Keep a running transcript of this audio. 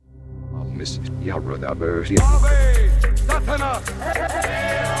Mrs. Yarrodaber. Ave Satanas!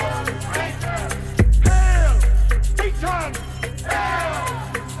 Hail Satan! Hail Satan!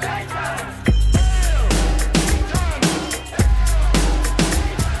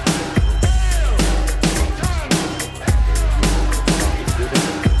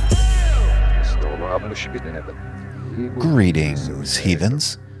 Greetings,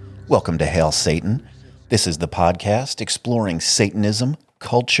 heathens. Welcome to Hail Satan. This is the podcast exploring Satanism,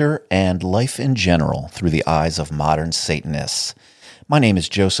 culture, and life in general through the eyes of modern Satanists. My name is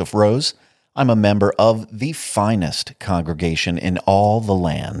Joseph Rose. I'm a member of the finest congregation in all the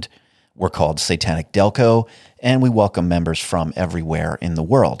land. We're called Satanic Delco, and we welcome members from everywhere in the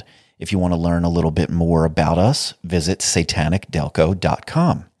world. If you want to learn a little bit more about us, visit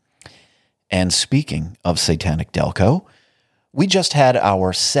satanicdelco.com. And speaking of Satanic Delco, we just had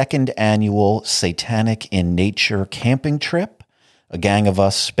our second annual Satanic in Nature camping trip. A gang of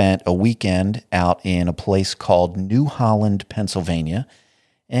us spent a weekend out in a place called New Holland, Pennsylvania,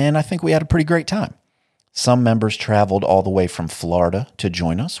 and I think we had a pretty great time. Some members traveled all the way from Florida to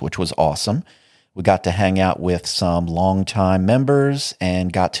join us, which was awesome. We got to hang out with some longtime members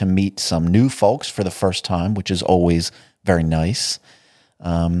and got to meet some new folks for the first time, which is always very nice.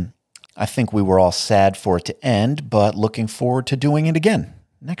 I think we were all sad for it to end, but looking forward to doing it again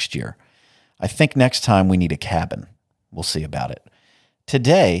next year. I think next time we need a cabin. We'll see about it.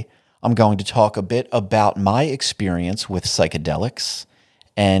 Today, I'm going to talk a bit about my experience with psychedelics.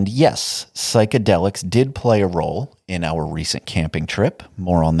 And yes, psychedelics did play a role in our recent camping trip.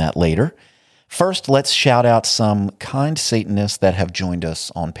 More on that later. First, let's shout out some kind Satanists that have joined us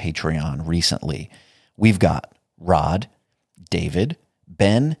on Patreon recently. We've got Rod, David,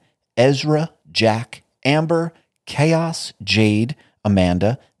 Ben, Ezra, Jack, Amber, Chaos, Jade,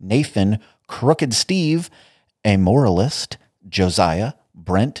 Amanda, Nathan, Crooked Steve, A Moralist, Josiah,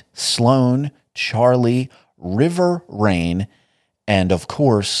 Brent, Sloan, Charlie, River Rain, and of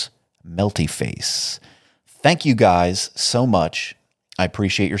course, Melty Face. Thank you guys so much. I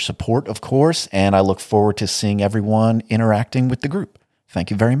appreciate your support, of course, and I look forward to seeing everyone interacting with the group.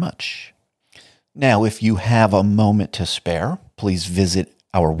 Thank you very much. Now, if you have a moment to spare, please visit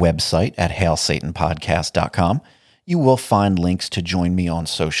our website at hailsatanpodcast.com. You will find links to join me on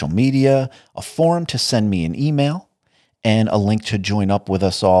social media, a forum to send me an email, and a link to join up with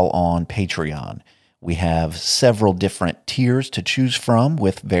us all on Patreon. We have several different tiers to choose from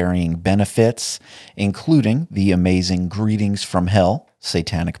with varying benefits, including the amazing Greetings from Hell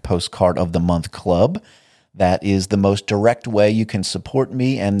Satanic Postcard of the Month Club. That is the most direct way you can support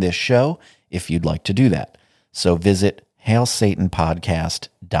me and this show if you'd like to do that. So visit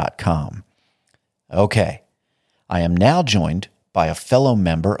hailsatanpodcast.com. Okay, I am now joined by a fellow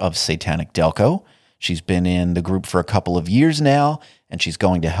member of Satanic Delco. She's been in the group for a couple of years now, and she's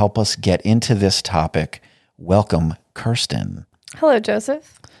going to help us get into this topic. Welcome, Kirsten. Hello,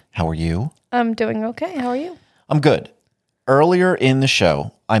 Joseph. How are you? I'm doing okay. How are you? I'm good. Earlier in the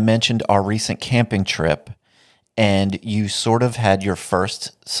show, I mentioned our recent camping trip, and you sort of had your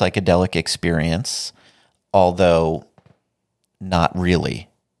first psychedelic experience, although not really.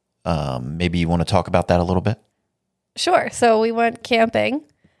 Maybe you want to talk about that a little bit? Sure. So we went camping,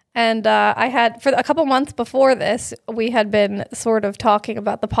 and I had, for a couple months before this, we had been sort of talking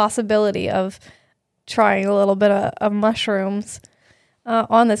about the possibility of trying a little bit of mushrooms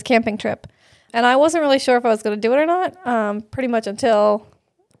on this camping trip. And I wasn't really sure if I was going to do it or not, pretty much until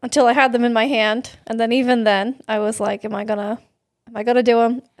I had them in my hand. And then even then, I was like, am I gonna do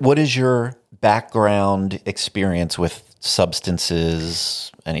them? What is your background experience with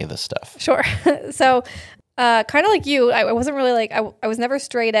substances, any of this stuff? Sure. So kind of like you, I wasn't really like, I was never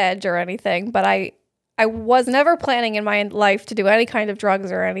straight edge or anything, but I was never planning in my life to do any kind of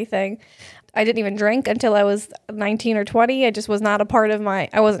drugs or anything. I didn't even drink until I was 19 or 20. It just was not a part of I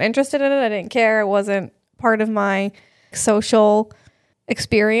wasn't interested in it. I didn't care. It wasn't part of my social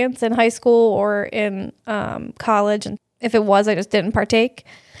experience in high school or in college. And if it was, I just didn't partake.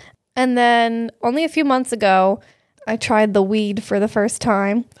 And then only a few months ago, I tried the weed for the first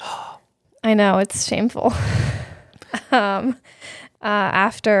time. I know, it's shameful.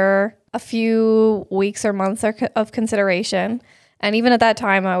 After a few weeks or months of consideration, and even at that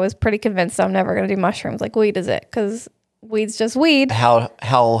time, I was pretty convinced I'm never going to do mushrooms. Like, weed is it, because weed's just weed.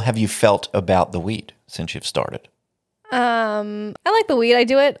 How have you felt about the weed since you've started? I like the weed. I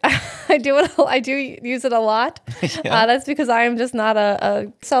do it. I do use it a lot. Yeah. That's because I am just not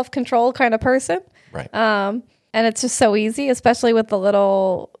a self-control kind of person. Right. And it's just so easy, especially with the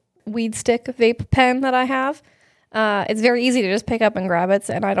little weed stick vape pen that I have. It's very easy to just pick up and grab it,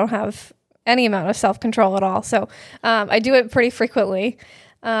 and I don't have any amount of self-control at all. So I do it pretty frequently.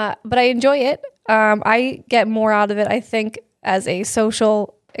 but I enjoy it. I get more out of it, I think, as a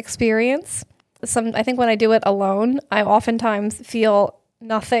social experience. I think when I do it alone, I oftentimes feel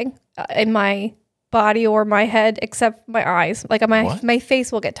nothing in my body or my head except my eyes. Like my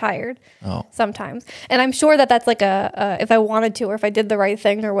face will get tired sometimes. And I'm sure that that's like if I wanted to, or if I did the right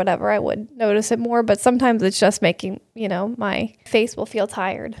thing or whatever, I would notice it more. But sometimes it's just making, my face will feel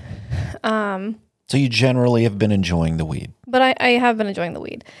tired. So you generally have been enjoying the weed. But I have been enjoying the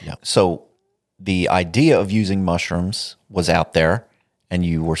weed. Yeah. So the idea of using mushrooms was out there, and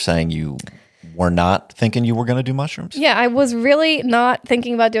you were saying you were not thinking you were going to do mushrooms? Yeah, I was really not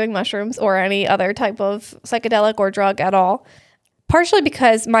thinking about doing mushrooms or any other type of psychedelic or drug at all. Partially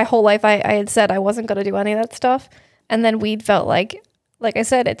because my whole life I had said I wasn't going to do any of that stuff. And then weed felt like I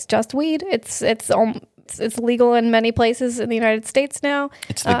said, it's just weed. It's legal in many places in the United States now.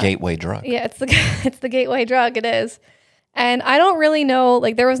 It's the gateway drug. Yeah, it's the gateway drug. It is. And I don't really know,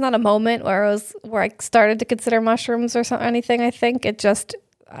 like there was not a moment where I started to consider mushrooms or anything. I think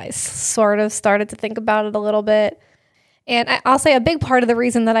I sort of started to think about it a little bit. And I'll say a big part of the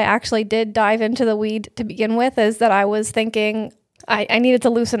reason that I actually did dive into the weed to begin with is that I was thinking I needed to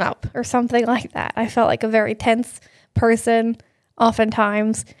loosen up or something like that. I felt like a very tense person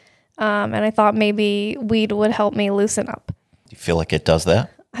oftentimes. And I thought maybe weed would help me loosen up. Do you feel like it does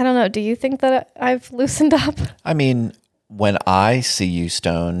that? I don't know. Do you think that I've loosened up? I mean, when I see you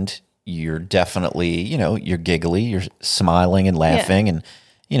stoned, you're definitely, you're giggly, you're smiling and laughing and,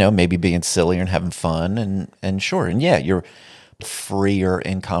 maybe being silly and having fun and sure. And yeah, you're freer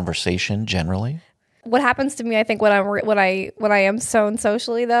in conversation generally. What happens to me, I think, when I am stoned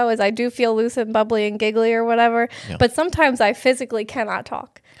socially, though, is I do feel loose and bubbly and giggly or whatever. Yeah. But sometimes I physically cannot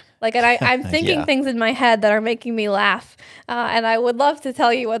talk. Like, and I'm thinking things in my head that are making me laugh. And I would love to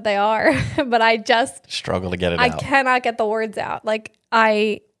tell you what they are, but I just struggle to get it out. I cannot get the words out. Like,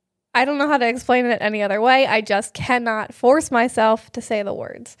 I don't know how to explain it any other way. I just cannot force myself to say the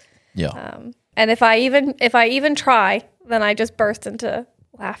words. Yeah. And if I even try, then I just burst into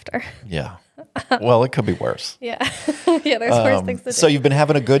laughter. Yeah. Well, it could be worse. Yeah. Yeah, there's worse things to do. So you've been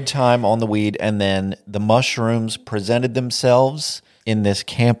having a good time on the weed, and then the mushrooms presented themselves in this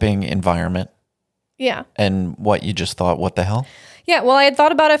camping environment. Yeah. And you just thought, what the hell? Yeah, well, I had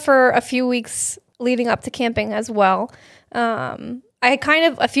thought about it for a few weeks leading up to camping as well. I kind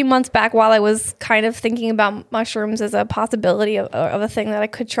of, a few months back, while I was kind of thinking about mushrooms as a possibility of a thing that I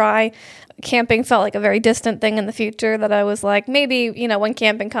could try, camping felt like a very distant thing in the future that I was like, maybe, when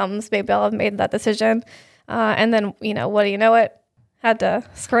camping comes, maybe I'll have made that decision. And then, what do you know it? Had to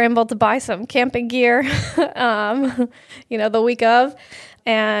scramble to buy some camping gear, the week of,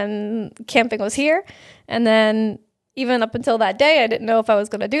 and camping was here. And then even up until that day, I didn't know if I was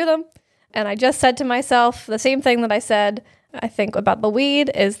going to do them. And I just said to myself the same thing that I said, I think, about the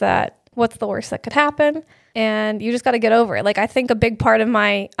weed is that what's the worst that could happen? And you just got to get over it. Like, I think a big part of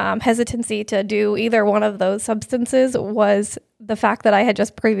my hesitancy to do either one of those substances was the fact that I had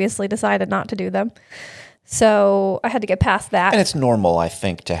just previously decided not to do them. So I had to get past that. And it's normal, I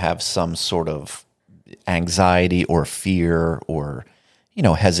think, to have some sort of anxiety or fear or,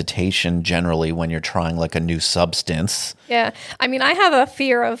 hesitation generally when you're trying like a new substance. Yeah. I mean, I have a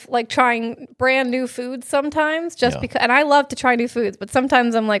fear of like trying brand new foods sometimes because, and I love to try new foods, but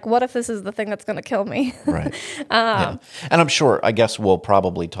sometimes I'm like, what if this is the thing that's going to kill me? Right. Yeah. And I'm sure, I guess we'll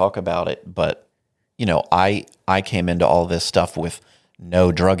probably talk about it, but, I came into all this stuff with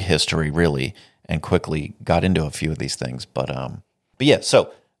no drug history really, and quickly got into a few of these things. But yeah,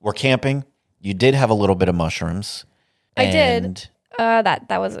 so we're camping. You did have a little bit of mushrooms. I did. It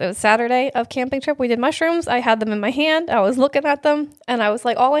was Saturday of camping trip. We did mushrooms. I had them in my hand. I was looking at them, and I was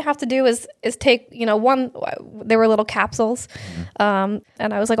like, all I have to do is take, one. They were little capsules, and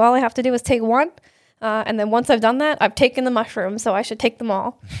I was like, all I have to do is take one, and then once I've done that, I've taken the mushrooms, so I should take them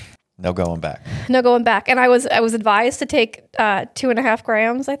all. No going back. No going back. And I was advised to take 2.5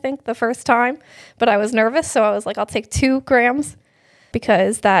 grams, I think, the first time, but I was nervous, so I was like, I'll take 2 grams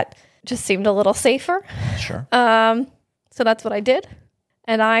because that just seemed a little safer. Sure. So that's what I did.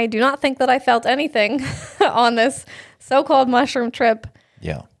 And I do not think that I felt anything on this so-called mushroom trip.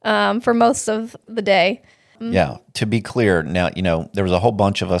 Yeah. For most of the day. Yeah. To be clear, now, there was a whole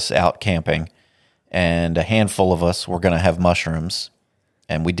bunch of us out camping, and a handful of us were going to have mushrooms,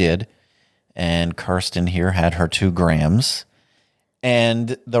 and we did. And Kirsten here had her 2 grams.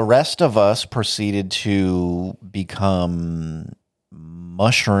 And the rest of us proceeded to become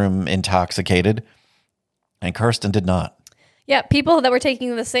mushroom intoxicated, and Kirsten did not. Yeah, people that were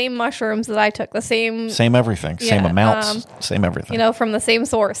taking the same mushrooms that I took, the same everything, same amounts, same everything. From the same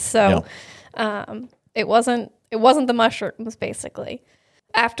source. So it wasn't the mushrooms, basically.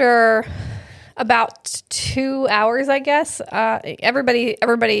 after about 2 hours, I guess, everybody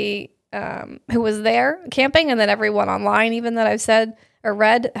who was there camping, and then everyone online, even that I've said or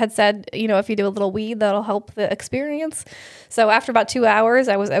read, had said, if you do a little weed, that'll help the experience. So after about 2 hours,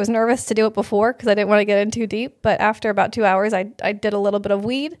 I was nervous to do it before because I didn't want to get in too deep. But after about 2 hours, I did a little bit of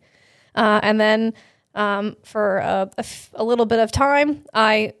weed, and then for a little bit of time,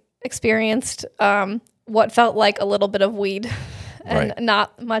 I experienced what felt like a little bit of weed. And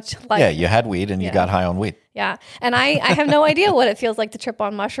not much like... Yeah, you had weed and you got high on weed. Yeah. And I have no idea what it feels like to trip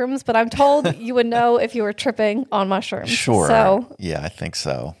on mushrooms, but I'm told you would know if you were tripping on mushrooms. Sure. So, yeah, I think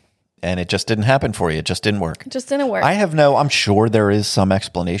so. And it just didn't happen for you. It just didn't work. It just didn't work. I'm sure there is some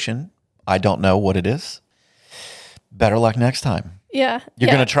explanation. I don't know what it is. Better luck next time. Yeah.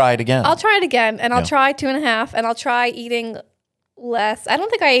 You're going to try it again. I'll try it again, and I'll try 2.5, and I'll try eating less. I don't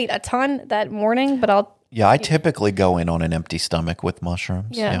think I ate a ton that morning, but I'll... Yeah, I typically go in on an empty stomach with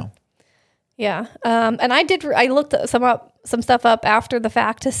mushrooms. Yeah. And I looked some stuff up after the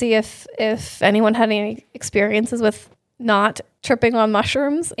fact to see if anyone had any experiences with not tripping on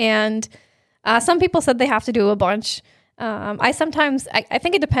mushrooms. And some people said they have to do a bunch. I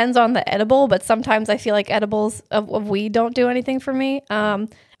think it depends on the edible, but sometimes I feel like edibles of weed don't do anything for me.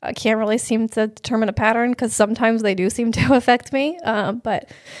 I can't really seem to determine a pattern because sometimes they do seem to affect me, but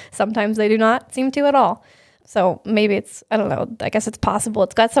sometimes they do not seem to at all. So maybe I don't know, I guess it's possible.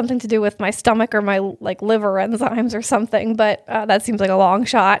 It's got something to do with my stomach or my liver enzymes or something, but that seems like a long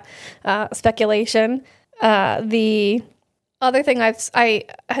shot speculation. The other thing I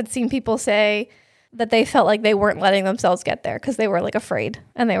had seen people say that they felt like they weren't letting themselves get there because they were afraid,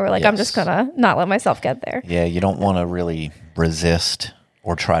 and they were like, I'm just going to not let myself get there. Yeah, you don't want to really resist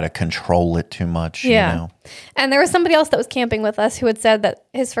or try to control it too much. Yeah. And there was somebody else that was camping with us who had said that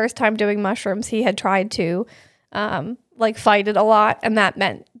his first time doing mushrooms, he had tried to fight it a lot. And that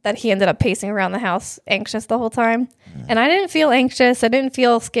meant that he ended up pacing around the house anxious the whole time. And I didn't feel anxious. I didn't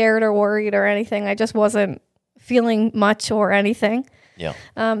feel scared or worried or anything. I just wasn't feeling much or anything. Yeah.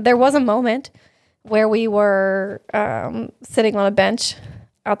 There was a moment where we were sitting on a bench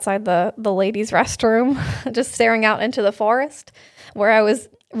outside the ladies' restroom, just staring out into the forest, where I was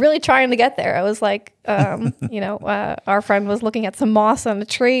really trying to get there. I was like, our friend was looking at some moss on a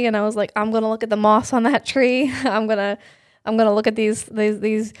tree, and I was like, I'm going to look at the moss on that tree. I'm going to look at these.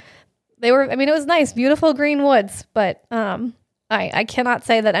 They were, it was nice, beautiful green woods, but I cannot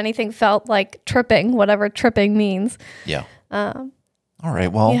say that anything felt like tripping, whatever tripping means. Yeah. All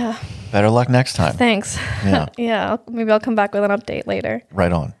right. Well, better luck next time. Thanks. Yeah. Yeah. Maybe I'll come back with an update later.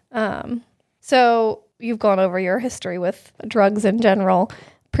 Right on. So you've gone over your history with drugs in general.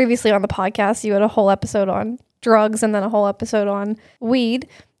 Previously on the podcast, you had a whole episode on drugs and then a whole episode on weed.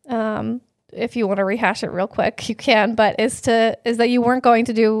 If you want to rehash it real quick, you can. But is that you weren't going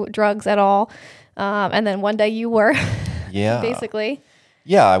to do drugs at all, and then one day you were. Yeah. Basically.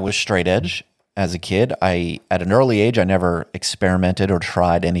 Yeah, I was straight edge as a kid. At an early age, I never experimented or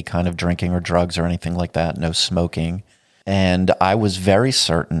tried any kind of drinking or drugs or anything like that. No smoking, and I was very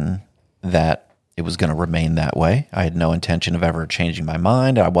certain that it was going to remain that way. I had no intention of ever changing my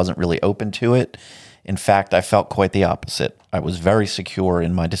mind. I wasn't really open to it. In fact, I felt quite the opposite. I was very secure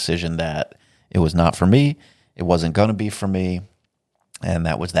in my decision that it was not for me. It wasn't going to be for me. And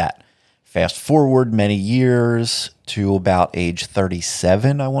that was that. Fast forward many years to about age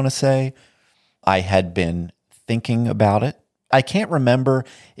 37, I want to say. I had been thinking about it. I can't remember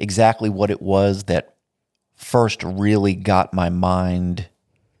exactly what it was that first really got my mind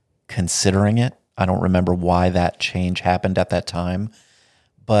considering it. I don't remember why that change happened at that time,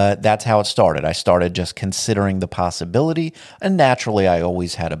 but that's how it started. I started just considering the possibility, and naturally I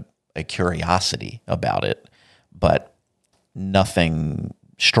always had a curiosity about it, but nothing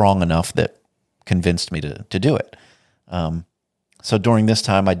strong enough that convinced me to do it. So during this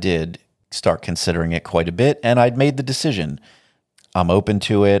time, I did start considering it quite a bit, and I'd made the decision. I'm open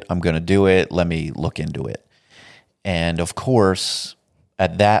to it. I'm going to do it. Let me look into it. And of course,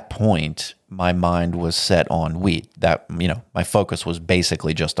 at that point, my mind was set on weed. That, my focus was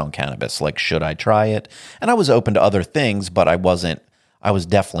basically just on cannabis. Like, should I try it? And I was open to other things, but I was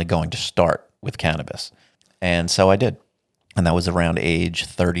definitely going to start with cannabis. And so I did. And that was around age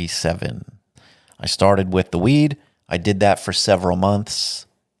 37. I started with the weed. I did that for several months,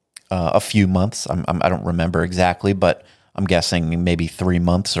 a few months. I don't remember exactly, but I'm guessing maybe 3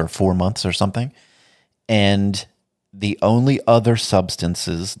 months or 4 months or something. And the only other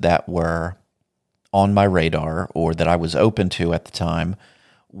substances that were on my radar or that I was open to at the time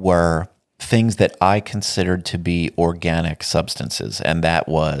were things that I considered to be organic substances, and that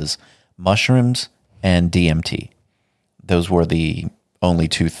was mushrooms and DMT. Those were the only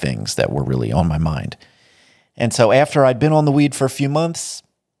two things that were really on my mind. And so after I'd been on the weed for a few months,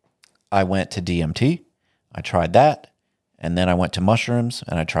 I went to DMT. I tried that. And then I went to mushrooms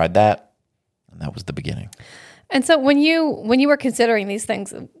and I tried that. And that was the beginning. And so when you were considering these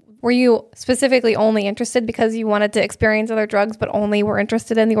things, were you specifically only interested because you wanted to experience other drugs, but only were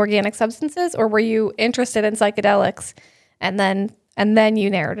interested in the organic substances? Or were you interested in psychedelics and then you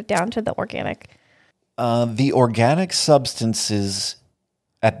narrowed it down to the organic? The organic substances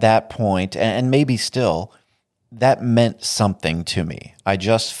at that point, and maybe still, that meant something to me. I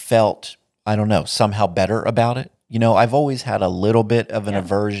just felt, I don't know, somehow better about it. You know, I've always had a little bit of an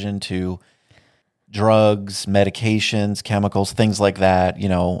aversion to drugs, medications, chemicals, things like that. You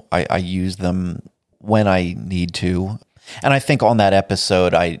know, I use them when I need to. And I think on that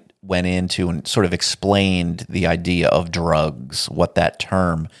episode, I went into and sort of explained the idea of drugs, what that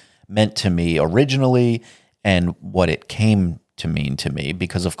term meant to me originally and what it came to mean to me,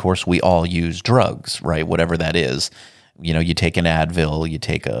 because of course we all use drugs, right? Whatever that is. You know, you take an Advil, you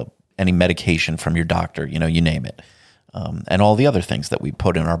take any medication from your doctor, you know, you name it. And all the other things that we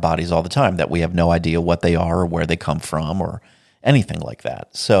put in our bodies all the time that we have no idea what they are or where they come from or anything like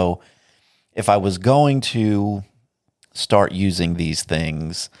that. So if I was going to start using these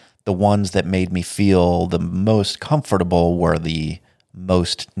things, the ones that made me feel the most comfortable were the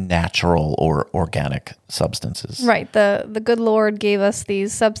most natural or organic substances. Right. The good Lord gave us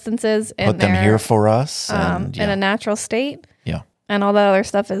these substances and put them here for us in a natural state. Yeah. And all that other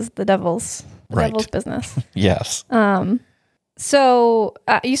stuff is the devil's Right. business. Yes. So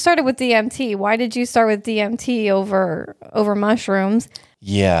you started with DMT. Why did you start with DMT over mushrooms?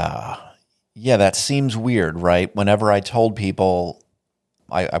 Yeah, that seems weird, right? Whenever I told people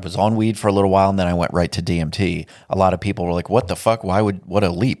I was on weed for a little while and then I went right to DMT, a lot of people were like, what the fuck? What a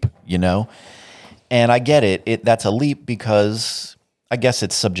leap, you know? And I get it. That's a leap because I guess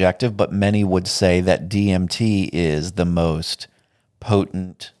it's subjective, but many would say that DMT is the most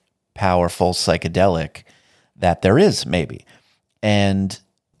potent, powerful psychedelic that there is, maybe. And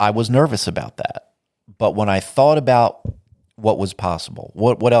I was nervous about that. But when I thought about what was possible,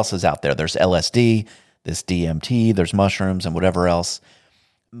 what else is out there? There's LSD, this DMT, there's mushrooms and whatever else.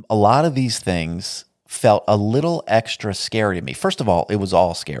 A lot of these things felt a little extra scary to me. First of all, it was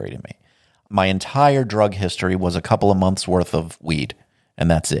all scary to me. My entire drug history was a couple of months worth of weed, and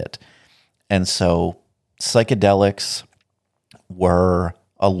that's it. And so psychedelics were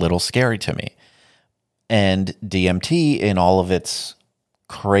a little scary to me. And DMT, in all of its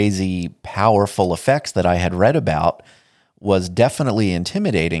crazy, powerful effects that I had read about, was definitely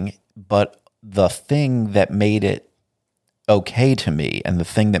intimidating. But the thing that made it okay to me and the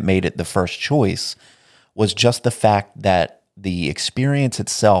thing that made it the first choice was just the fact that the experience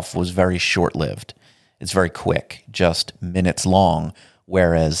itself was very short-lived. It's very quick, just minutes long,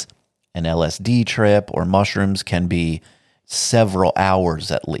 whereas an LSD trip or mushrooms can be several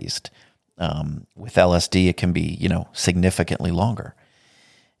hours at least. With LSD, it can be, significantly longer.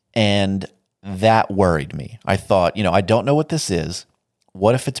 And that worried me. I thought, I don't know what this is.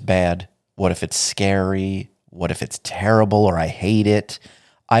 What if it's bad? What if it's scary? What if it's terrible or I hate it?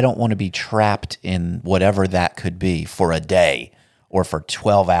 I don't want to be trapped in whatever that could be for a day or for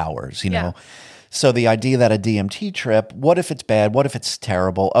 12 hours, you know? So the idea that a DMT trip, what if it's bad? What if it's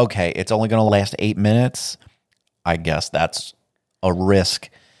terrible? Okay, it's only going to last 8 minutes. I guess that's a risk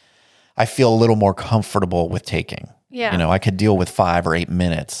I feel a little more comfortable with taking. Yeah. I could deal with 5 or 8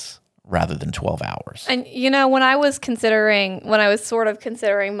 minutes rather than 12 hours. And, when I was sort of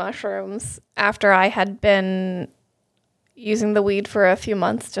considering mushrooms after I had been using the weed for a few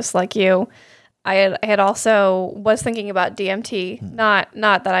months, just like you, I had also was thinking about DMT, not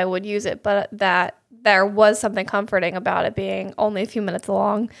that I would use it, but that there was something comforting about it being only a few minutes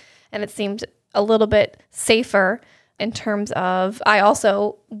long. And it seemed a little bit safer in terms of, I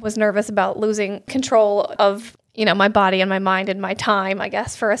also was nervous about losing control of, my body and my mind and my time, I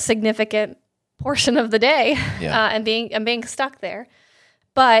guess, for a significant portion of the day, and being stuck there.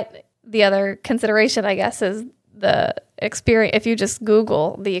 But the other consideration, I guess, is the experience. If you just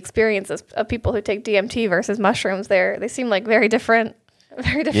Google the experiences of people who take DMT versus mushrooms, they seem like very different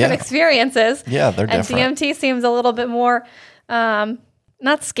experiences. Yeah, they're different. And DMT seems a little bit more,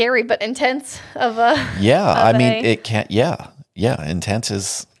 not scary, but intense of a. Yeah, it can't. Yeah, intense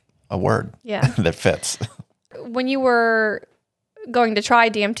is a word. Yeah. That fits. When you were going to try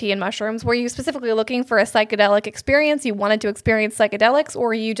DMT and mushrooms, were you specifically looking for a psychedelic experience? You wanted to experience psychedelics,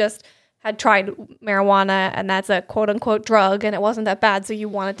 or you just had tried marijuana and that's a quote unquote drug and it wasn't that bad, so you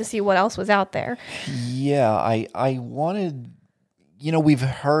wanted to see what else was out there? Yeah, I wanted, we've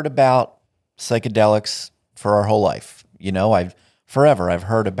heard about psychedelics for our whole life. I've forever I've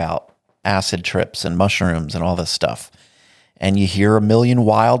heard about acid trips and mushrooms and all this stuff. And you hear a million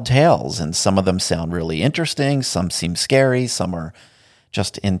wild tales, and some of them sound really interesting. Some seem scary. Some are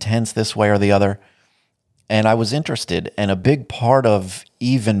just intense this way or the other. And I was interested. And a big part of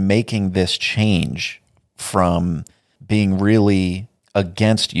even making this change from being really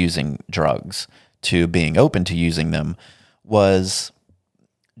against using drugs to being open to using them was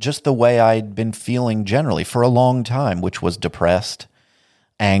just the way I'd been feeling generally for a long time, which was depressed,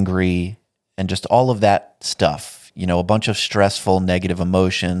 angry, and just all of that stuff. You know, a bunch of stressful, negative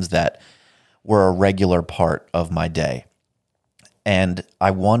emotions that were a regular part of my day. And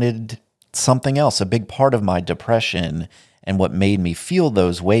I wanted something else. A big part of my depression and what made me feel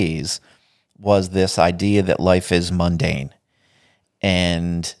those ways was this idea that life is mundane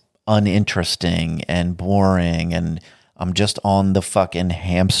and uninteresting and boring, and I'm just on the fucking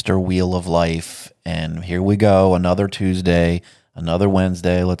hamster wheel of life, and here we go, another Tuesday, another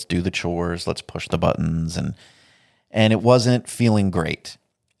Wednesday, let's do the chores, let's push the buttons, and it wasn't feeling great.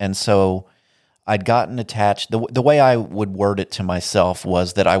 And so I'd gotten attached. The way I would word it to myself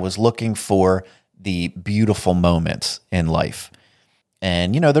was that I was looking for the beautiful moments in life.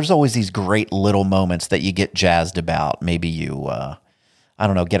 And, you know, there's always these great little moments that you get jazzed about. Maybe you,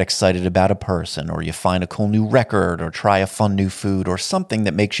 get excited about a person, or you find a cool new record, or try a fun new food, or something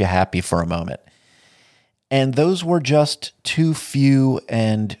that makes you happy for a moment. And those were just too few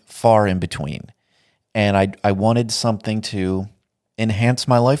and far in between. And I wanted something to enhance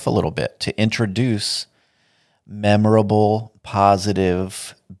my life a little bit, to introduce memorable,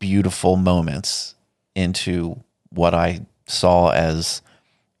 positive, beautiful moments into what I saw as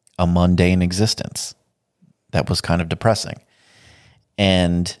a mundane existence that was kind of depressing.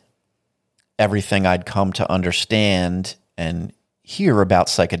 And everything I'd come to understand and hear about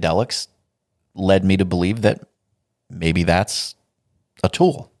psychedelics led me to believe that maybe that's a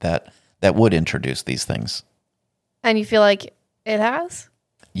tool that would introduce these things. And you feel like it has?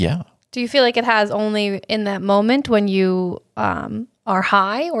 Yeah. Do you feel like it has only in that moment when you are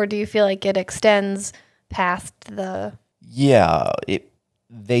high, or do you feel like it extends past the... Yeah,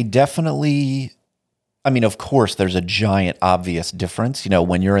 they definitely... I mean, of course, there's a giant obvious difference. You know,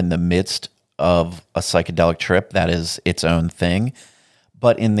 when you're in the midst of a psychedelic trip, that is its own thing.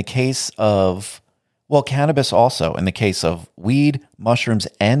 But in the case of... Well, cannabis also, in the case of weed, mushrooms,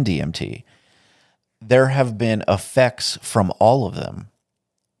 and DMT, there have been effects from all of them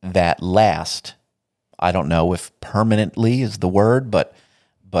that last. I don't know if permanently is the word, but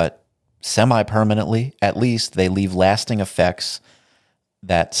semi-permanently, at least, they leave lasting effects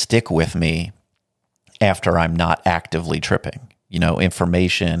that stick with me after I'm not actively tripping. You know,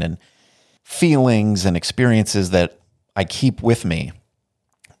 information and feelings and experiences that I keep with me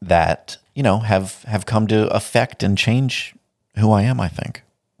that, you know, have come to affect and change who I am, I think.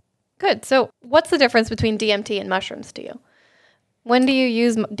 Good. So what's the difference between DMT and mushrooms to you? When do you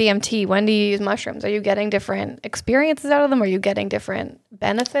use DMT? When do you use mushrooms? Are you getting different experiences out of them? Are you getting different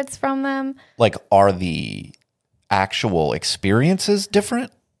benefits from them? Like, are the actual experiences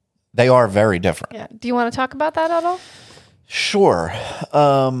different? They are very different. Yeah. Do you want to talk about that at all? Sure.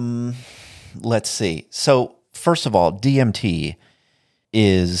 Let's see. So first of all, DMT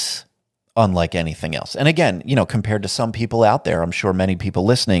is unlike anything else. And again, you know, compared to some people out there, I'm sure many people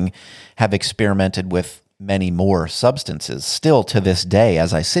listening have experimented with many more substances. Still to this day,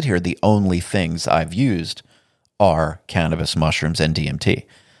 as I sit here, the only things I've used are cannabis, mushrooms, and DMT.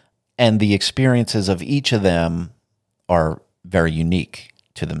 And the experiences of each of them are very unique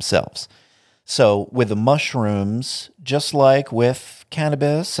to themselves. So with the mushrooms, just like with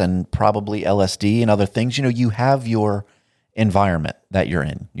cannabis and probably LSD and other things, you know, you have your environment that you're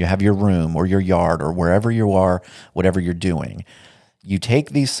in. You have your room or your yard or wherever you are, whatever you're doing. You take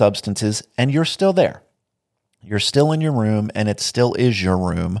these substances and you're still there. You're still in your room and it still is your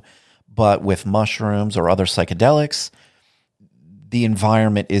room. But with mushrooms or other psychedelics, the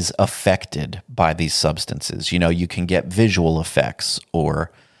environment is affected by these substances. You know, you can get visual effects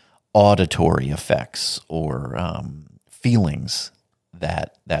or auditory effects or feelings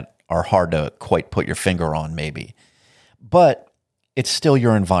that are hard to quite put your finger on maybe. But it's still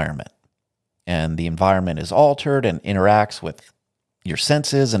your environment. And the environment is altered and interacts with your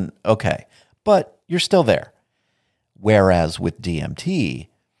senses and okay, but you're still there. Whereas with DMT,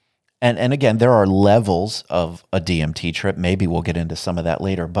 and again, there are levels of a DMT trip. Maybe we'll get into some of that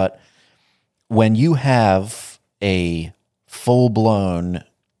later. But when you have a full-blown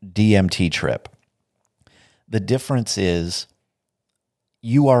DMT trip, the difference is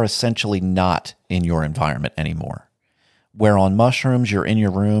you are essentially not in your environment anymore. Where on mushrooms, you're in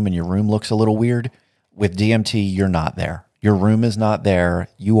your room and your room looks a little weird. With DMT, you're not there. Your room is not there.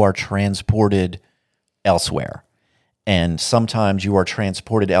 You are transported elsewhere. And sometimes you are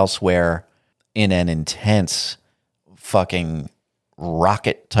transported elsewhere in an intense fucking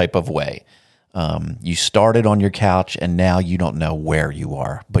rocket type of way. You started on your couch and now you don't know where you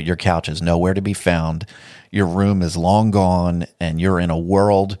are, but your couch is nowhere to be found. Your room is long gone and you're in a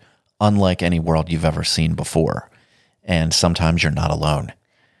world unlike any world you've ever seen before. And sometimes you're not alone.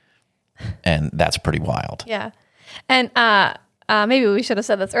 And that's pretty wild. Yeah. And maybe we should have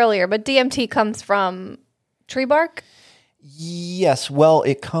said this earlier, but DMT comes from tree bark? Yes. Well,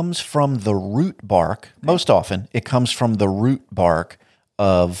 it comes from the root bark. Most often, it comes from the root bark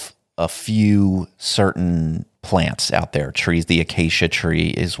of a few certain plants out there. Trees. The acacia tree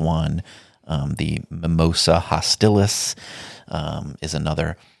is one. The Mimosa hostilis is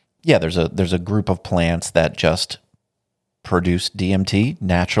another. Yeah, there's a group of plants that just produce DMT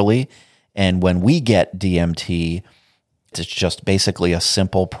naturally. And when we get DMT, it's just basically a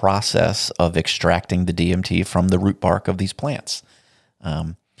simple process of extracting the DMT from the root bark of these plants.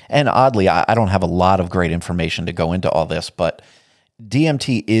 And oddly, I don't have a lot of great information to go into all this, but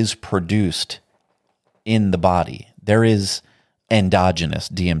DMT is produced in the body. There is endogenous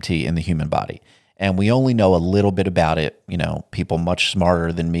DMT in the human body. And we only know a little bit about it. You know, people much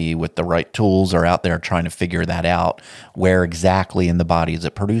smarter than me with the right tools are out there trying to figure that out. Where exactly in the body is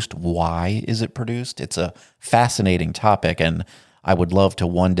it produced? Why is it produced? It's a fascinating topic, and I would love to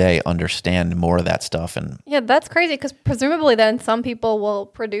one day understand more of that stuff. And yeah, that's crazy because presumably then some people will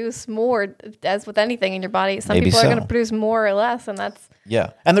produce more, as with anything in your body. Some Maybe people are so. going to produce more or less, and that's...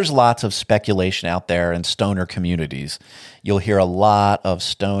 yeah. And there's lots of speculation out there in stoner communities. You'll hear a lot of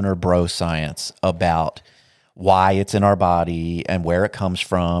stoner bro science about why it's in our body and where it comes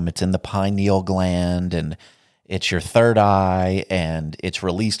from. It's in the pineal gland and it's your third eye and it's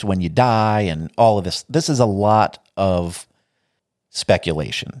released when you die and all of this. This is a lot of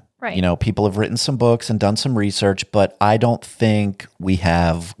speculation. Right. You know, people have written some books and done some research, but I don't think we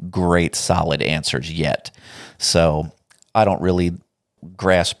have great solid answers yet. So I don't really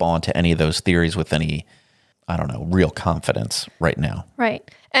grasp onto any of those theories with any, I don't know, real confidence right now. Right.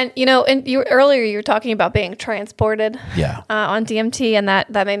 And, you know, earlier you were talking about being transported on DMT, and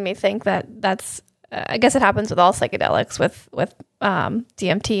that made me think that's, I guess it happens with all psychedelics, with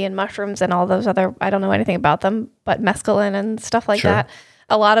DMT and mushrooms and all those other, I don't know anything about them, but mescaline and stuff like that.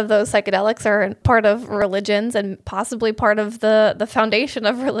 A lot of those psychedelics are part of religions and possibly part of the foundation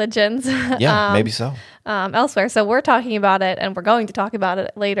of religions. Yeah, maybe so. Elsewhere. So we're talking about it, and we're going to talk about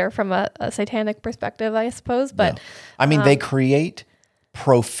it later from a satanic perspective, I suppose. But I mean, they create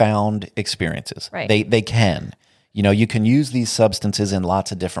profound experiences. Right. They can. You know, you can use these substances in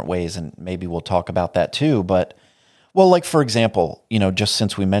lots of different ways, and maybe we'll talk about that too. But, well, like, for example, you know, just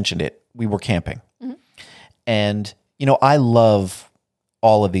since we mentioned it, we were camping. Mm-hmm. And, you know, I love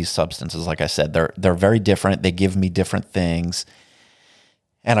all of these substances. Like I said, they're very different. They give me different things.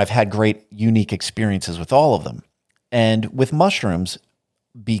 And I've had great, unique experiences with all of them. And with mushrooms,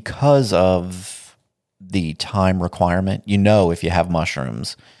 because of the time requirement, you know, if you have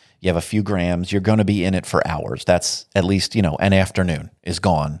mushrooms, you have a few grams, you're going to be in it for hours. That's at least, you know, an afternoon is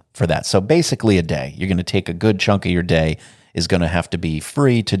gone for that. So basically a day. You're going to take a good chunk of your day is going to have to be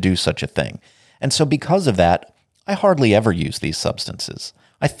free to do such a thing. And so because of that, I hardly ever use these substances.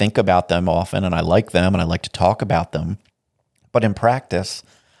 I think about them often and I like them and I like to talk about them. But in practice,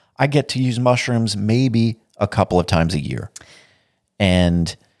 I get to use mushrooms maybe a couple of times a year.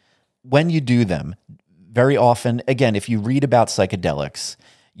 And when you do them, very often, again, if you read about psychedelics,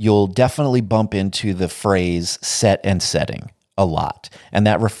 you'll definitely bump into the phrase set and setting a lot. And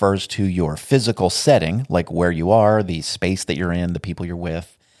that refers to your physical setting, like where you are, the space that you're in, the people you're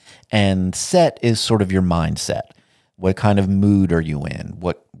with. And set is sort of your mindset. What kind of mood are you in?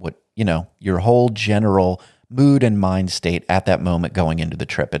 What you know, your whole general mood and mind state at that moment going into the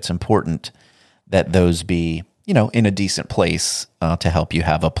trip. It's important that those be, you know, in a decent place to help you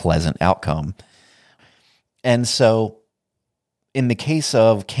have a pleasant outcome. And so in the case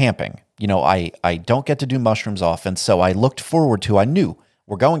of camping, you know, I don't get to do mushrooms often, so I looked forward to, I knew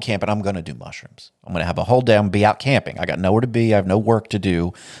we're going camping, I'm going to do mushrooms. I'm going to have a whole day, I'm going to be out camping. I got nowhere to be, I have no work to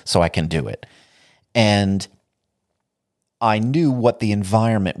do, so I can do it. And I knew what the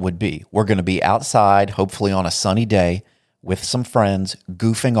environment would be. We're going to be outside, hopefully on a sunny day, with some friends,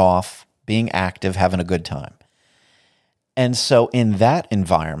 goofing off, being active, having a good time. And so in that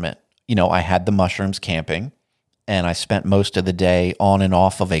environment, you know, I had the mushrooms camping, and I spent most of the day on and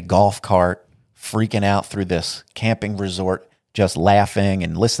off of a golf cart, freaking out through this camping resort, just laughing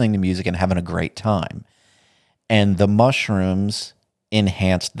and listening to music and having a great time. And the mushrooms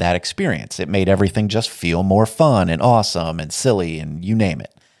enhanced that experience. It made everything just feel more fun and awesome and silly and you name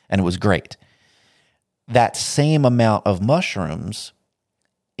it. And it was great. That same amount of mushrooms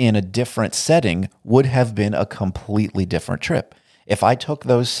in a different setting would have been a completely different trip. If I took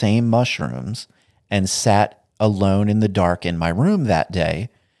those same mushrooms and sat alone in the dark in my room that day,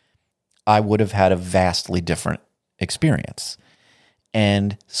 I would have had a vastly different experience.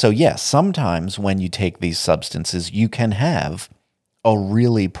 And so, yes, sometimes when you take these substances, you can have a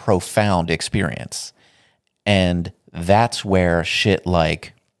really profound experience. And that's where shit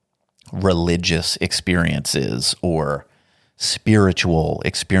like religious experiences or spiritual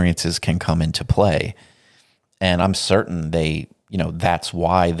experiences can come into play. And I'm certain that's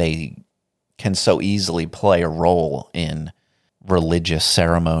why they can so easily play a role in religious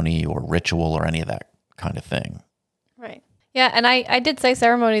ceremony or ritual or any of that kind of thing. Right. Yeah, and I did say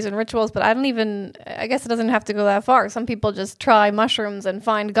ceremonies and rituals, but I guess it doesn't have to go that far. Some people just try mushrooms and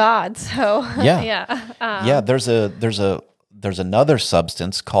find God. So yeah. There's another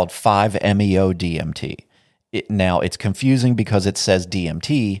substance called 5-MeO-DMT. Now it's confusing because it says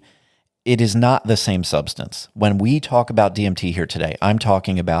DMT. It is not the same substance. When we talk about DMT here today, I'm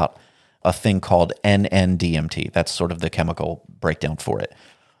talking about a thing called NN-DMT. That's sort of the chemical breakdown for it.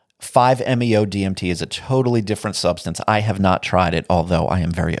 5-MeO-DMT is a totally different substance. I have not tried it, although I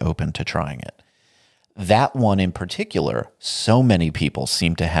am very open to trying it. That one in particular, so many people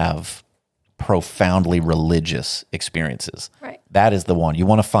seem to have profoundly religious experiences. Right. That is the one. You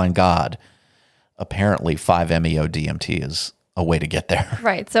want to find God. Apparently, 5-MeO-DMT is a way to get there.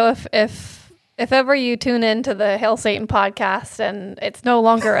 Right. So if ever you tune into the Hail Satan podcast and it's no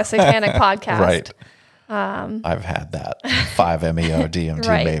longer a satanic podcast. Right. I've had that 5-MeO-DMT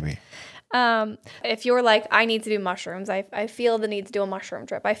right. baby. If you're like, I need to do mushrooms, I feel the need to do a mushroom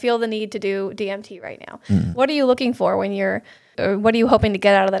trip. I feel the need to do DMT right now. What are you looking for what are you hoping to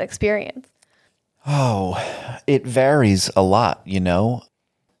get out of that experience? Oh, it varies a lot,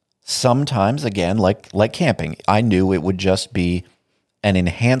 Sometimes, again, like camping, I knew it would just be an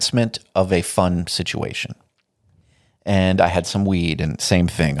enhancement of a fun situation. And I had some weed and same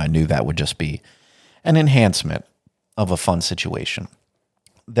thing. I knew that would just be an enhancement of a fun situation.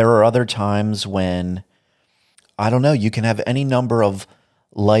 There are other times when, I don't know, you can have any number of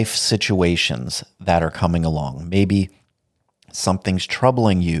life situations that are coming along. Maybe something's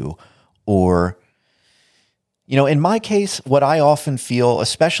troubling you or, in my case, what I often feel,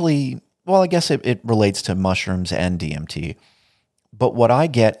 especially, well, I guess it relates to mushrooms and DMT, but what I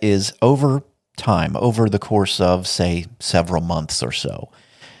get is over time, over the course of, say, several months or so,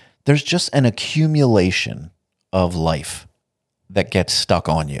 there's just an accumulation of life that gets stuck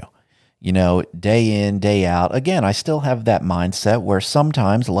on you. Day in, day out. Again, I still have that mindset where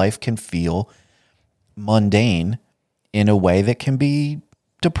sometimes life can feel mundane in a way that can be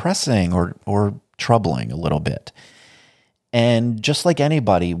depressing or troubling a little bit. And just like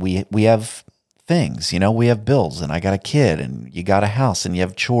anybody, we have things, we have bills, and I got a kid, and you got a house, and you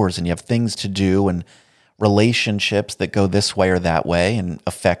have chores, and you have things to do, and relationships that go this way or that way and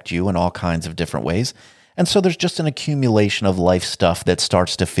affect you in all kinds of different ways. And so there's just an accumulation of life stuff that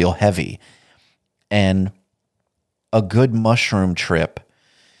starts to feel heavy. And a good mushroom trip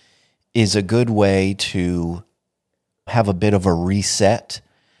is a good way to have a bit of a reset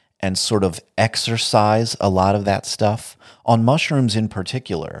and sort of exercise a lot of that stuff. On mushrooms in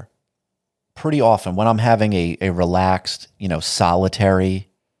particular, pretty often when I'm having a relaxed, solitary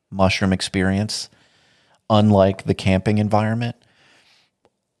mushroom experience, unlike the camping environment,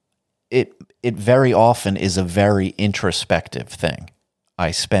 it very often is a very introspective thing.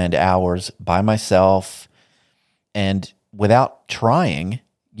 I spend hours by myself, and without trying,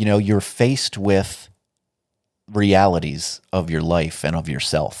 you're faced with realities of your life and of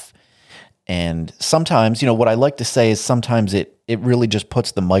yourself. And sometimes, what I like to say is sometimes it really just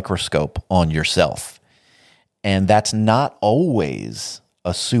puts the microscope on yourself. And that's not always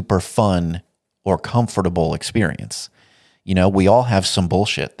a super fun or comfortable experience. We all have some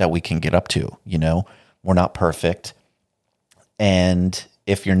bullshit that we can get up to, we're not perfect. And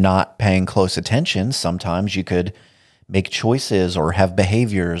if you're not paying close attention, sometimes you could make choices or have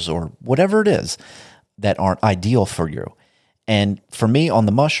behaviors or whatever it is that aren't ideal for you. And for me on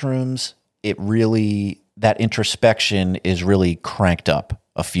the mushrooms, that introspection is really cranked up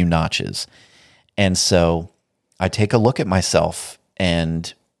a few notches. And so I take a look at myself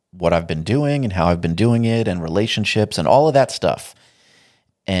and what I've been doing and how I've been doing it and relationships and all of that stuff.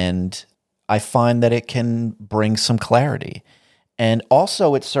 And I find that it can bring some clarity. And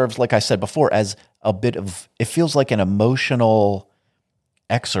also it serves, like I said before, as a bit of, it feels like an emotional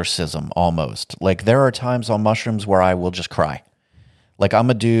exorcism almost. Like there are times on mushrooms where I will just cry. Like, I'm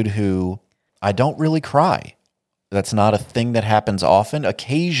a dude who I don't really cry. That's not a thing that happens often.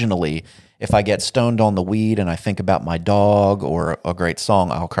 Occasionally, if I get stoned on the weed and I think about my dog or a great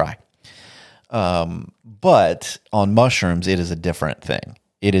song, I'll cry. But on mushrooms, it is a different thing.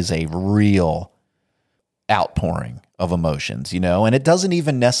 It is a real outpouring of emotions, and it doesn't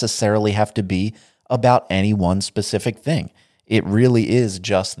even necessarily have to be about any one specific thing. It really is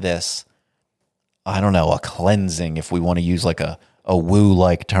just this, I don't know, a cleansing, if we want to use like a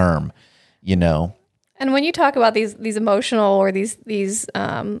woo-like term, And when you talk about these emotional or these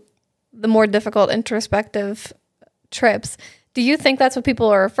the more difficult introspective trips, do you think that's what people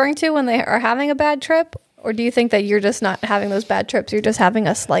are referring to when they are having a bad trip? Or do you think that you're just not having those bad trips, you're just having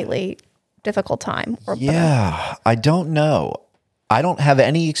a slightly difficult time? Yeah, I don't know. I don't have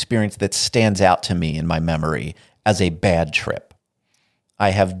any experience that stands out to me in my memory as a bad trip. I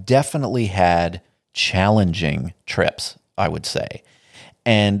have definitely had challenging trips, I would say.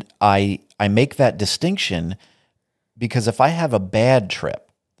 And I make that distinction because if I have a bad trip,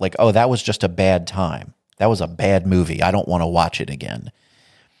 like, oh, that was just a bad time, that was a bad movie, I don't want to watch it again,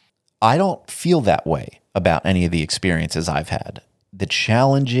 I don't feel that way about any of the experiences I've had. The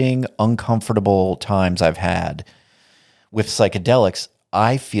challenging, uncomfortable times I've had with psychedelics,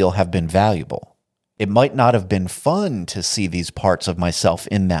 I feel have been valuable. It might not have been fun to see these parts of myself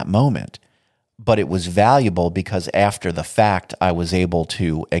in that moment, but it was valuable because after the fact, I was able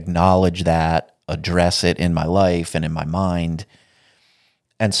to acknowledge that, address it in my life and in my mind.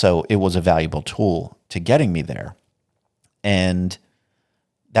 And so it was a valuable tool to getting me there. And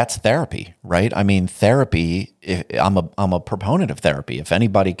that's therapy, right? I mean, therapy, I'm a proponent of therapy. If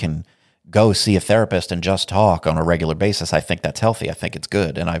anybody can go see a therapist and just talk on a regular basis, I think that's healthy. I think it's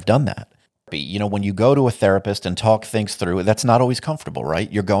good. And I've done that. When you go to a therapist and talk things through, that's not always comfortable, right?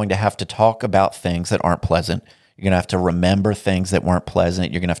 You're going to have to talk about things that aren't pleasant. You're going to have to remember things that weren't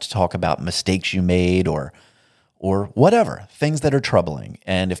pleasant. You're going to have to talk about mistakes you made or whatever, things that are troubling.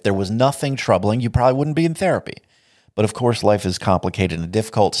 And if there was nothing troubling, you probably wouldn't be in therapy. But of course, life is complicated and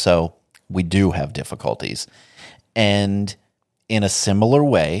difficult, so we do have difficulties. And in a similar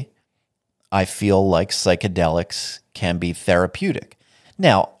way, I feel like psychedelics can be therapeutic.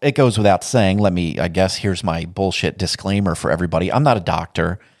 Now, it goes without saying, I guess here's my bullshit disclaimer for everybody. I'm not a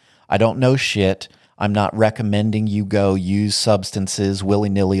doctor. I don't know shit. I'm not recommending you go use substances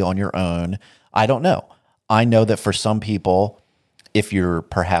willy-nilly on your own. I don't know. I know that for some people, if you're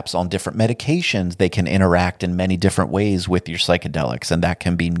perhaps on different medications, they can interact in many different ways with your psychedelics, and that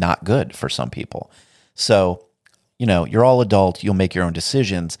can be not good for some people. So, you're all adult, you'll make your own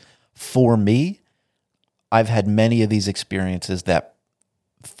decisions. For me, I've had many of these experiences that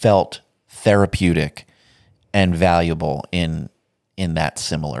felt therapeutic and valuable in that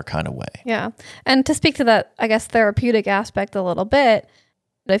similar kind of way. Yeah. And to speak to that, I guess, therapeutic aspect a little bit,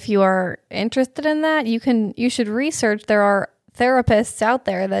 if you are interested in that, you should research. There are therapists out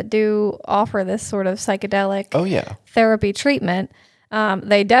there that do offer this sort of psychedelic therapy treatment.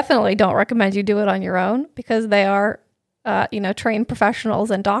 They definitely don't recommend you do it on your own because they are, trained professionals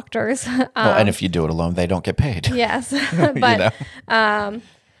and doctors. And if you do it alone, they don't get paid. Yes. But,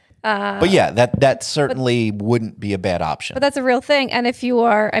 but yeah, that certainly wouldn't be a bad option. But that's a real thing. And if you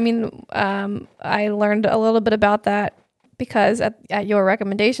are, I learned a little bit about that because at your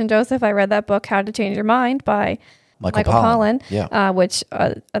recommendation, Joseph, I read that book, How to Change Your Mind by Michael Pollan, which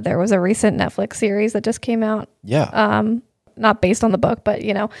there was a recent Netflix series that just came out. Yeah. Not based on the book, but,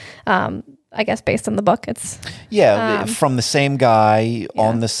 I guess based on the book. It's from the same guy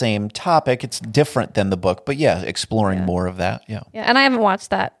on the same topic. It's different than the book, but exploring more of that. Yeah. And I haven't watched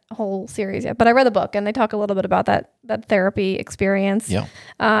that whole series yet, but I read the book and they talk a little bit about that therapy experience. Yeah.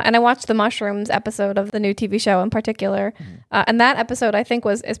 And I watched the mushrooms episode of the new TV show in particular. And that episode I think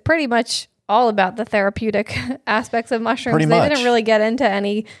is pretty much all about the therapeutic aspects of mushrooms. Pretty they much. Didn't really get into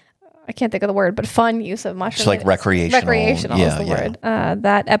any, I can't think of the word, but fun use of mushrooms. Just like recreational. Recreational is the word.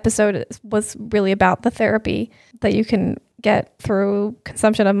 That episode was really about the therapy that you can get through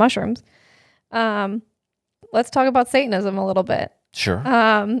consumption of mushrooms. Let's talk about Satanism a little bit. Sure.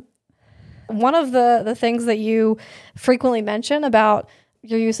 One of the things that you frequently mention about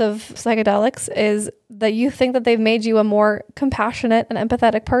your use of psychedelics is that you think that they've made you a more compassionate and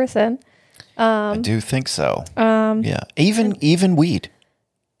empathetic person. I do think so. Even weed.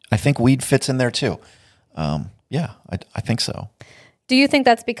 I think weed fits in there too. I think so. Do you think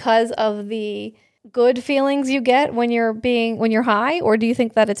that's because of the good feelings you get when you're high, or do you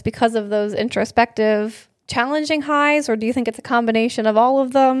think that it's because of those introspective, challenging highs, or do you think it's a combination of all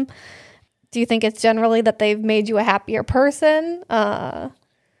of them? Do you think it's generally that they've made you a happier person?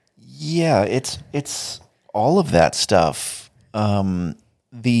 It's all of that stuff.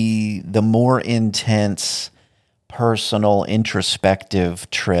 The more intense, personal, introspective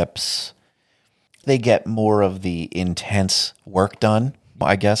trips, they get more of the intense work done,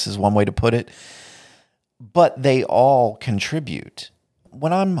 I guess is one way to put it. But they all contribute.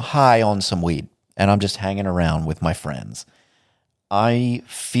 When I'm high on some weed and I'm just hanging around with my friends, I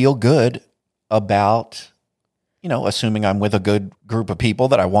feel good about, assuming I'm with a good group of people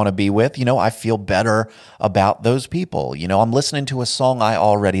that I want to be with, I feel better about those people. I'm listening to a song I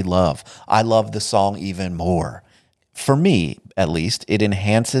already love. I love the song even more. For me, at least, it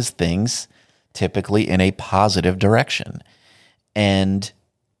enhances things typically in a positive direction. And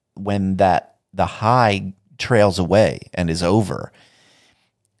when the high trails away and is over,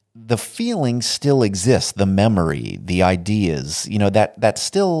 the feeling still exists, the memory, the ideas, that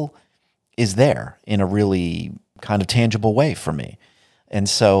still is there in a really kind of tangible way for me. And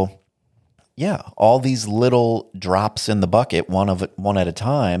so, yeah, all these little drops in the bucket, one at a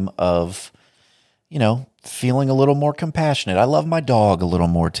time of, feeling a little more compassionate. I love my dog a little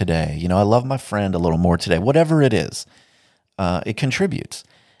more today. I love my friend a little more today. Whatever it is, it contributes.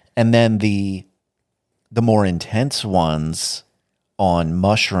 And then the more intense ones on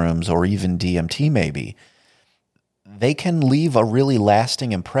mushrooms or even DMT maybe, they can leave a really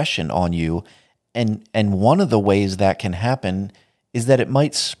lasting impression on you. And one of the ways that can happen is that it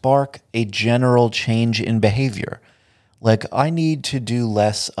might spark a general change in behavior. Like, I need to do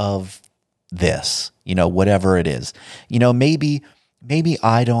less of this, whatever it is. Maybe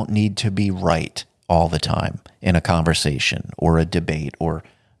I don't need to be right all the time in a conversation or a debate or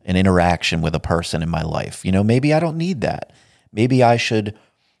an interaction with a person in my life. Maybe I don't need that. Maybe I should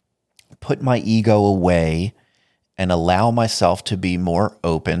put my ego away and allow myself to be more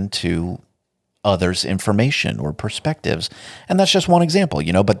open to others' information or perspectives. And that's just one example,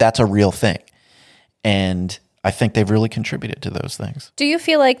 but that's a real thing. And I think they've really contributed to those things. Do you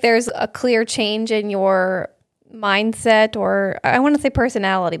feel like there's a clear change in your mindset, or I want to say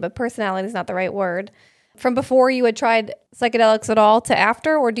personality, but personality is not the right word, from before you had tried psychedelics at all to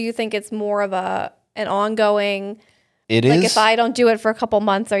after? Or do you think it's more of an ongoing... It like is. If I don't do it for a couple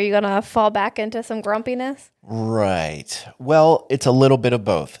months, are you going to fall back into some grumpiness? Right. Well, it's a little bit of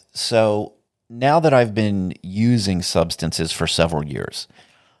both. So now that I've been using substances for several years,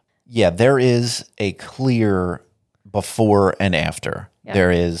 yeah, there is a clear before and after. Yeah.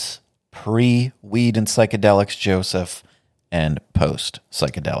 There is pre-weed and psychedelics, Joseph, and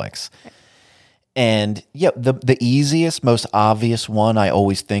post-psychedelics. Okay. And yeah, the easiest, most obvious one I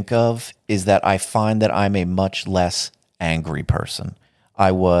always think of is that I find that I'm a much less angry person.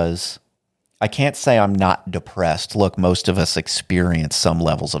 I can't say I'm not depressed. Look, most of us experience some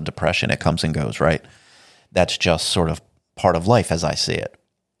levels of depression. It comes and goes, right? That's just sort of part of life as I see it.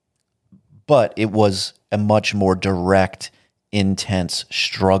 But it was a much more direct, intense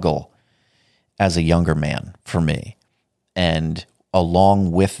struggle as a younger man for me. And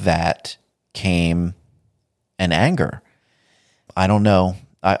along with that came an anger. I don't know.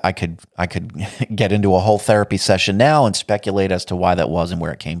 I could get into a whole therapy session now and speculate as to why that was and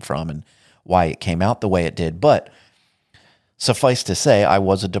where it came from and why it came out the way it did. But suffice to say, I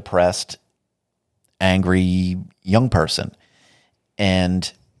was a depressed, angry young person.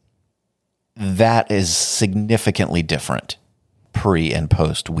 And that is significantly different pre and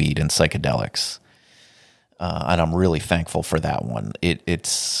post weed and psychedelics. And I'm really thankful for that one.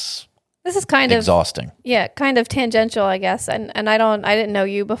 This is kind exhausting. Of exhausting. Yeah, kind of tangential, I guess. And I didn't know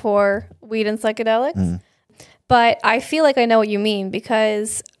you before weed and psychedelics. But I feel like I know what you mean,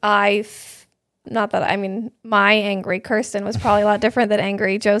 because my angry Kirsten was probably a lot different than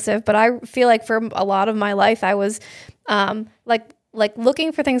angry Joseph, but I feel like for a lot of my life I was like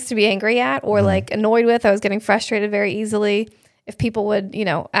looking for things to be angry at or like annoyed with. I was getting frustrated very easily. If people would,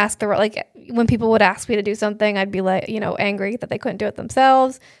 ask when people would ask me to do something, I'd be like, angry that they couldn't do it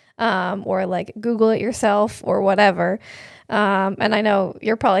themselves, or like Google it yourself or whatever. And I know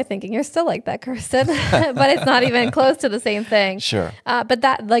you're probably thinking you're still like that, Kirsten, but it's not even close to the same thing. Sure. But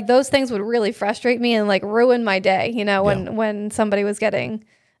that, like, those things would really frustrate me and like ruin my day, when somebody was getting,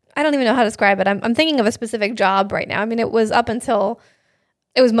 I don't even know how to describe it. I'm thinking of a specific job right now. I mean, it was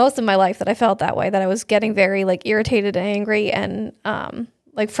most of my life that I felt that way, that I was getting very like irritated and angry and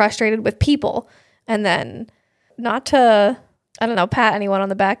like frustrated with people. And then, not to, I don't know, pat anyone on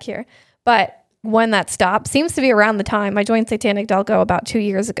the back here, but when that stopped seems to be around the time I joined Satanic Delco about 2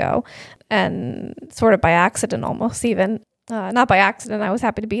 years ago, and sort of by accident, almost even not by accident. I was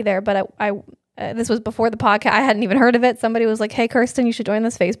happy to be there, but I this was before the podcast. I hadn't even heard of it. Somebody was like, "Hey, Kirsten, you should join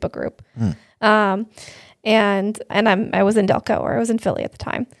this Facebook group." And I was in Delco, or I was in Philly at the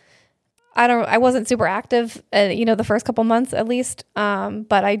time. I wasn't super active, the first couple months at least.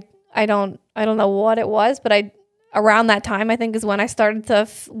 But I don't know what it was, but around that time, I think is when I started to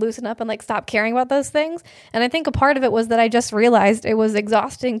loosen up and like stop caring about those things. And I think a part of it was that I just realized it was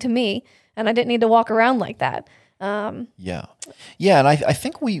exhausting to me and I didn't need to walk around like that. Yeah. And I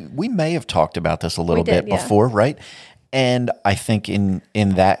think we may have talked about this a little bit before, right? And I think in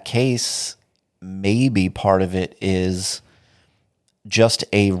that case, maybe part of it is just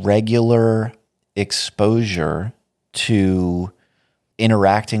a regular exposure to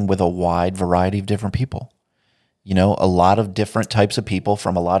interacting with a wide variety of different people. A lot of different types of people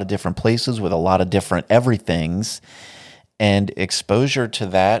from a lot of different places with a lot of different everythings, and exposure to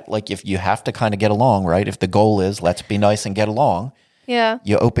that. Like if you have to kind of get along, right? If the goal is let's be nice and get along,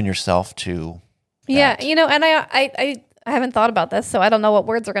 you open yourself to that. And I haven't thought about this, so I don't know what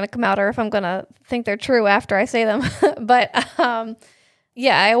words are going to come out or if I'm going to think they're true after I say them. But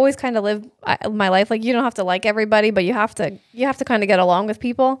I always kind of live my life like you don't have to like everybody, but you have to kind of get along with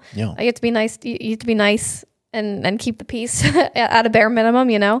people. Yeah, you have to be nice. You have to be nice. And keep the peace at a bare minimum,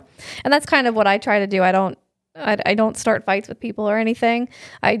 and that's kind of what I try to do. I don't start fights with people or anything.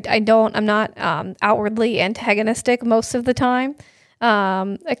 I'm not outwardly antagonistic most of the time.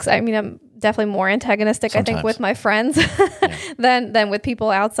 I'm definitely more antagonistic, sometimes. I think, with my friends than with people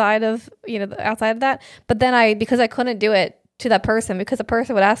outside of that. But then because I couldn't do it to that person, because the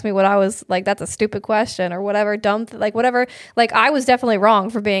person would ask me what I was like, that's a stupid question or whatever, whatever. Like I was definitely wrong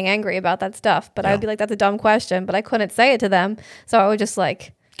for being angry about that stuff, but I would be like, that's a dumb question, but I couldn't say it to them. So I would just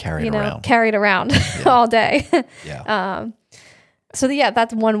like, carry it around all day. That's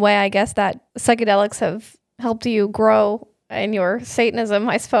one way, I guess, that psychedelics have helped you grow in your Satanism,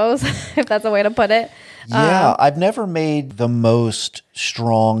 I suppose, if that's a way to put it. Yeah, I've never made the most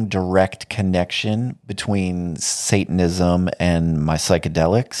strong, direct connection between Satanism and my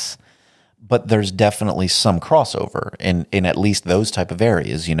psychedelics, but there's definitely some crossover in at least those type of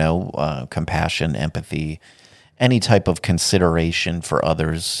areas, compassion, empathy, any type of consideration for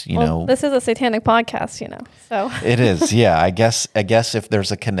others, This is a satanic podcast, so. It is, yeah. I guess if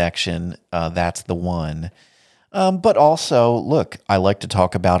there's a connection, that's the one. But also, look, I like to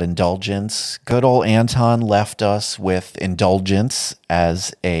talk about indulgence. Good old Anton left us with indulgence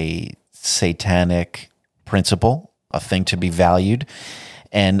as a satanic principle, a thing to be valued.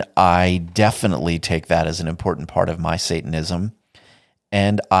 And I definitely take that as an important part of my Satanism.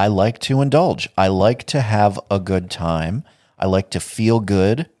 And I like to indulge. I like to have a good time. I like to feel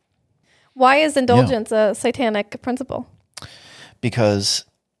good. Why is indulgence a satanic principle? Because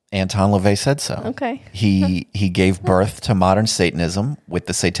Anton LaVey said so. Okay. He gave birth to modern Satanism with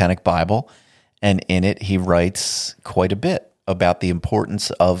the Satanic Bible, and in it he writes quite a bit about the importance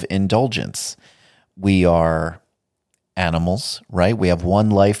of indulgence. We are animals, right? We have one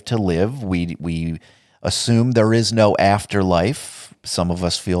life to live. We assume there is no afterlife. Some of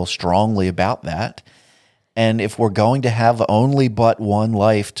us feel strongly about that. And if we're going to have only but one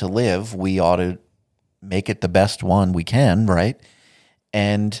life to live, we ought to make it the best one we can, right?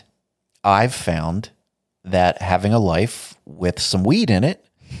 And I've found that having a life with some weed in it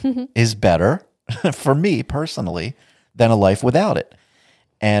is better for me personally than a life without it.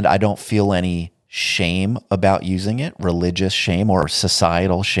 And I don't feel any shame about using it, religious shame or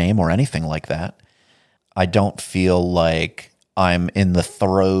societal shame or anything like that. I don't feel like I'm in the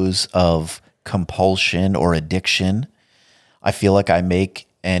throes of compulsion or addiction. I feel like I make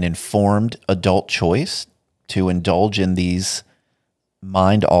an informed adult choice to indulge in these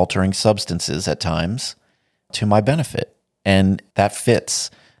mind-altering substances at times to my benefit. And that fits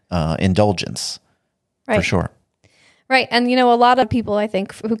indulgence for sure. Right. And, a lot of people, I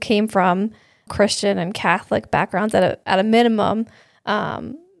think, who came from Christian and Catholic backgrounds at a minimum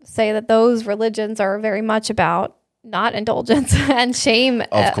say that those religions are very much about not indulgence and shame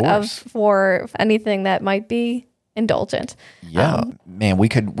for anything that might be indulgent. Yeah. Man, we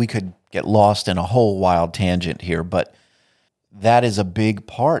could get lost in a whole wild tangent here, but that is a big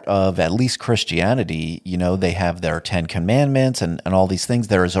part of at least Christianity. They have their 10 commandments and all these things.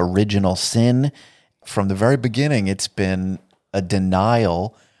 There is original sin. From the very beginning, it's been a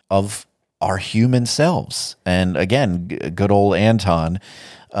denial of our human selves. And again, good old Anton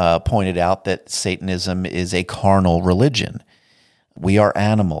pointed out that Satanism is a carnal religion. We are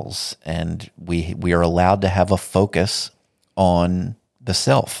animals, and we are allowed to have a focus on the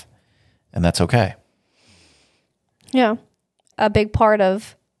self, and that's okay. Yeah. A big part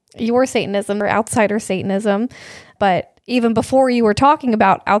of your Satanism or outsider Satanism, but even before you were talking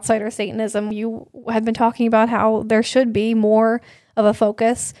about outsider Satanism, you had been talking about how there should be more of a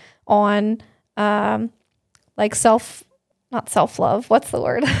focus on not self-love. What's the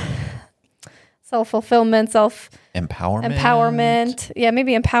word? self-fulfillment, Empowerment. Yeah,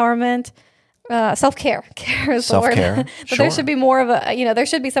 maybe empowerment. Self-care. Care is the word. Self-care, But sure. there should be more of a, there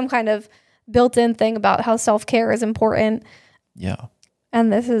should be some kind of built-in thing about how self-care is important. Yeah.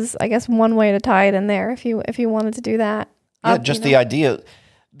 And this is, I guess, one way to tie it in there if you wanted to do that. Yeah, just the idea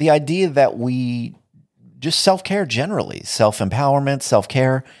that we just self-care generally, self-empowerment,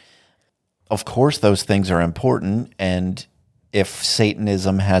 self-care. Of course, those things are important. And if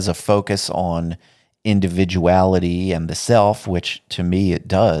Satanism has a focus on individuality and the self, which to me it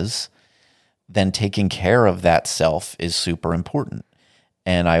does, then taking care of that self is super important.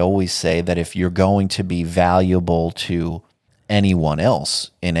 And I always say that if you're going to be valuable to anyone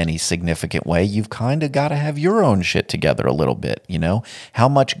else in any significant way, you've kind of got to have your own shit together a little bit, How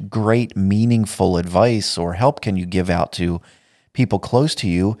much great, meaningful advice or help can you give out to people close to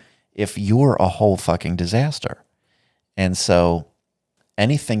you if you're a whole fucking disaster? And so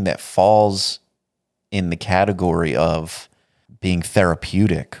anything that falls in the category of being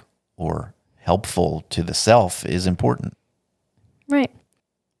therapeutic or helpful to the self is important. Right.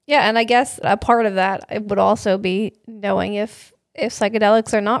 Yeah, and I guess a part of that it would also be knowing if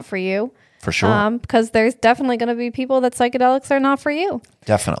psychedelics are not for you. For sure. Because there's definitely going to be people that psychedelics are not for you.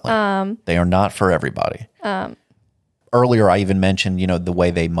 Definitely. They are not for everybody. Earlier, I even mentioned, the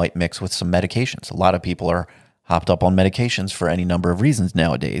way they might mix with some medications. A lot of people are hopped up on medications for any number of reasons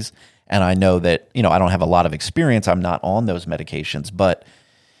nowadays. And I know that, I don't have a lot of experience. I'm not on those medications, but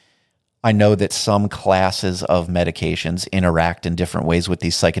I know that some classes of medications interact in different ways with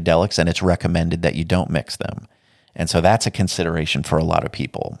these psychedelics, and it's recommended that you don't mix them. And so that's a consideration for a lot of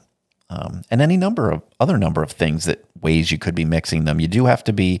people. And any other number of things ways you could be mixing them. You do have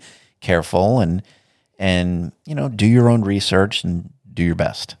to be careful and do your own research and do your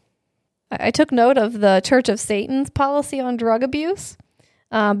best. I took note of the Church of Satan's policy on drug abuse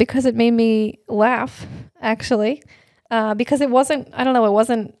because it made me laugh, actually, because it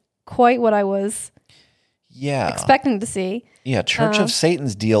wasn't quite what I was expecting to see. Yeah, Church of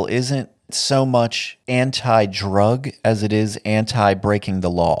Satan's deal isn't so much anti-drug as it is anti-breaking the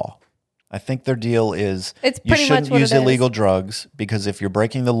law. I think their deal is you shouldn't use illegal drugs because if you're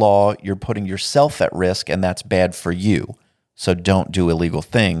breaking the law, you're putting yourself at risk and that's bad for you. So don't do illegal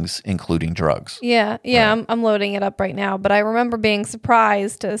things, including drugs. Yeah. Right. I'm loading it up right now, but I remember being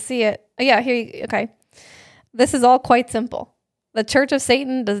surprised to see it. Yeah, okay. This is all quite simple. The Church of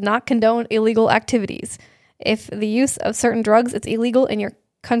Satan does not condone illegal activities. If the use of certain drugs is illegal in your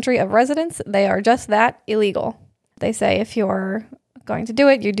country of residence, they are just that, illegal. They say if you're going to do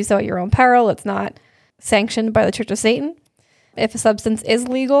it, you do so at your own peril. It's not sanctioned by the Church of Satan. If a substance is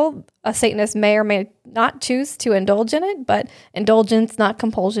legal, a Satanist may or may not choose to indulge in it, but indulgence, not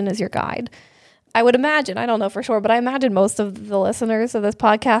compulsion, is your guide. I would imagine, I don't know for sure, but I imagine most of the listeners of this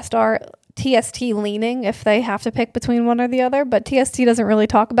podcast are TST leaning if they have to pick between one or the other, but TST doesn't really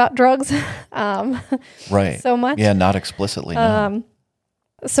talk about drugs right. so much. Yeah, not explicitly. No.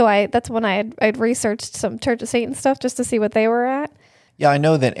 So that's when I'd researched some Church of Satan stuff just to see what they were at. Yeah, I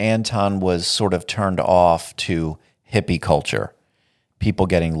know that Anton was sort of turned off to hippie culture, people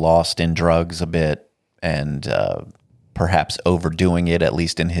getting lost in drugs a bit and perhaps overdoing it, at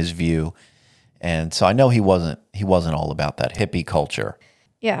least in his view. And so I know he wasn't all about that hippie culture.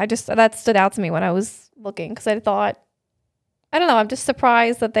 Yeah, that stood out to me when I was looking because I thought, I don't know, I'm just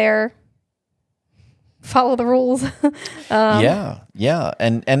surprised that they're follow the rules. Yeah.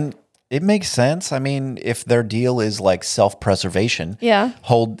 And it makes sense. I mean, if their deal is like self-preservation,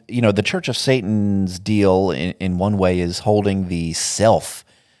 the Church of Satan's deal in one way is holding the self,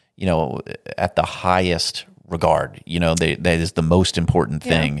 at the highest regard. That is the most important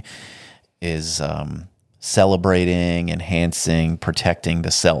thing is celebrating, enhancing, protecting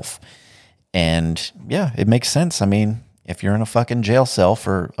the self. And yeah, it makes sense. I mean, if you're in a fucking jail cell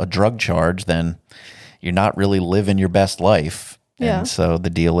for a drug charge, then you're not really living your best life. Yeah. And so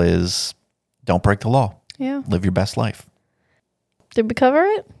the deal is don't break the law. Yeah. Live your best life. Did we cover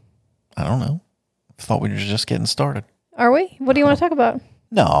it? I don't know. I thought we were just getting started. Are we? What do you want to talk about?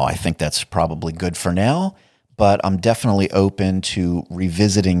 No, I think that's probably good for now, but I'm definitely open to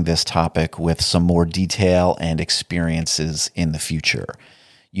revisiting this topic with some more detail and experiences in the future.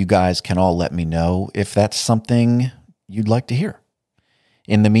 You guys can all let me know if that's something you'd like to hear.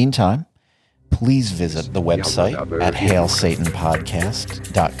 In the meantime, please visit the website at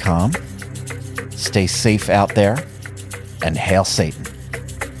hailsatanpodcast.com. Stay safe out there, and hail Satan.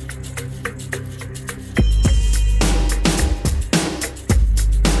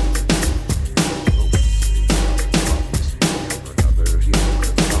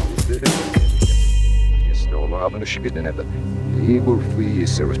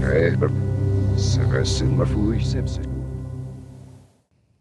 Seversin lafı sevsin.